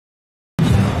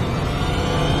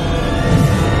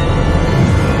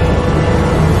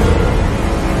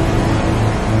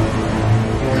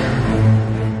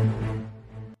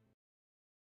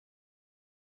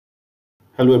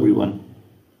Hello everyone,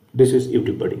 this is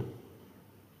YouTubeBUDDY.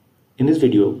 In this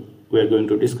video, we are going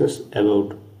to discuss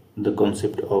about the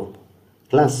concept of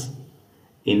class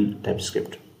in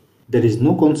TypeScript. There is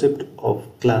no concept of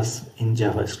class in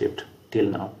JavaScript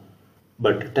till now,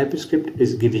 but TypeScript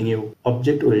is giving you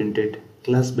object-oriented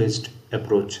class-based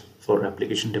approach for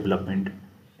application development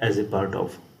as a part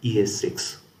of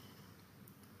ES6.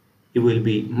 You will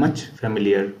be much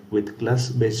familiar with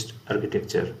class-based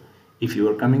architecture if you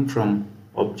are coming from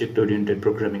object-oriented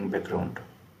programming background.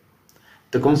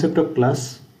 The concept of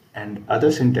class and other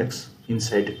syntax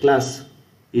inside class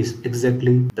is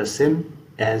exactly the same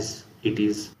as it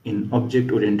is in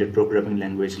object-oriented programming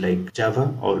language like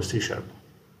Java or C#.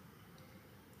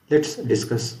 Let's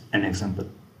discuss an example.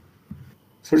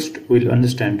 First, we'll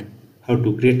understand how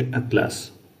to create a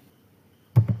class.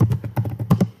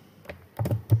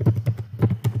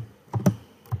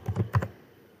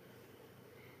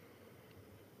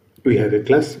 We have a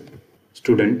class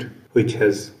student which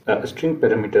has a string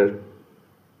parameter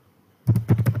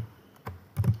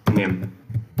name.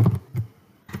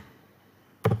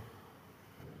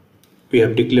 We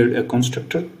have declared a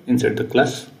constructor inside the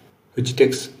class which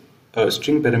takes a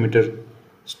string parameter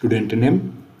student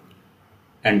name,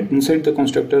 and inside the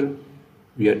constructor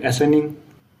we are assigning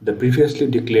the previously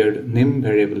declared name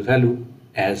variable value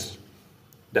as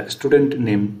the student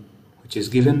name, which is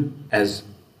given as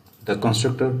the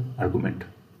constructor argument.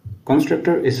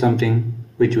 Constructor is something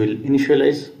which will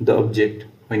initialize the object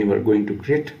when you are going to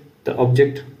create the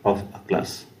object of a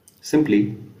class.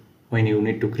 Simply, when you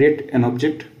need to create an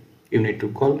object, you need to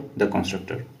call the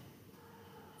constructor.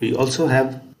 We also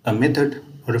have a method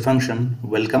or a function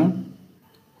welcome,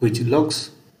 which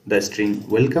logs the string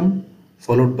welcome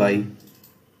followed by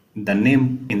the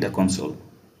name in the console.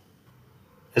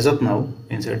 As of now,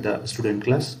 inside the student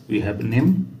class, we have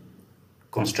name,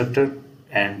 constructor,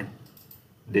 and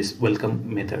this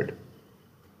welcome method.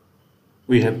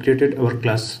 We have created our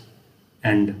class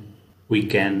and we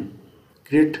can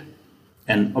create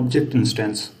an object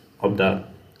instance of the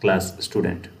class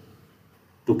student.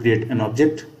 To create an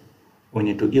object, we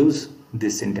need to use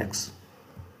this syntax.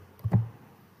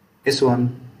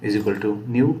 S1 is equal to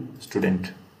new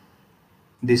student.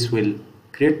 This will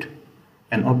create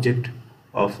an object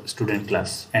of student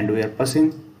class, and we are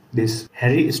passing this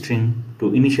Harry string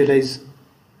to initialize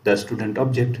the student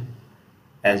object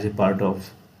as a part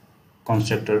of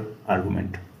constructor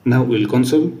argument. Now we'll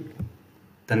console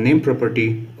the name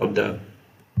property of the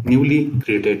newly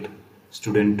created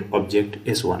student object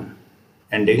S1,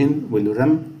 and again we'll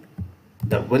run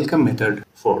the welcome method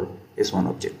for S1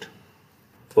 object.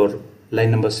 For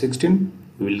line number 16,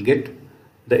 we will get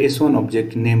the S1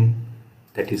 object name,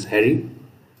 that is Harry,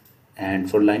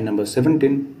 and for line number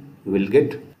 17 we will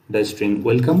get the string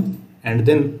welcome and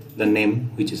then the name,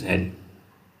 which is Harry.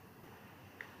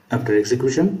 After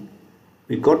execution,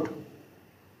 we got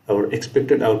our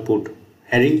expected output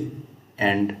Harry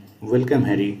and welcome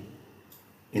Harry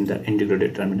in the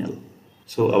integrated terminal.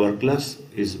 So our class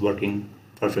is working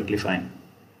perfectly fine.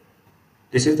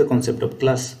 This is the concept of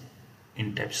class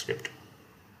in TypeScript.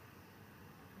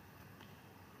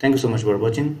 Thank you so much for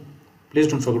watching. Please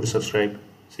don't forget to subscribe.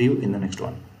 See you in the next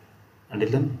one. Until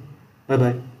then, bye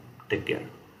bye. Take care.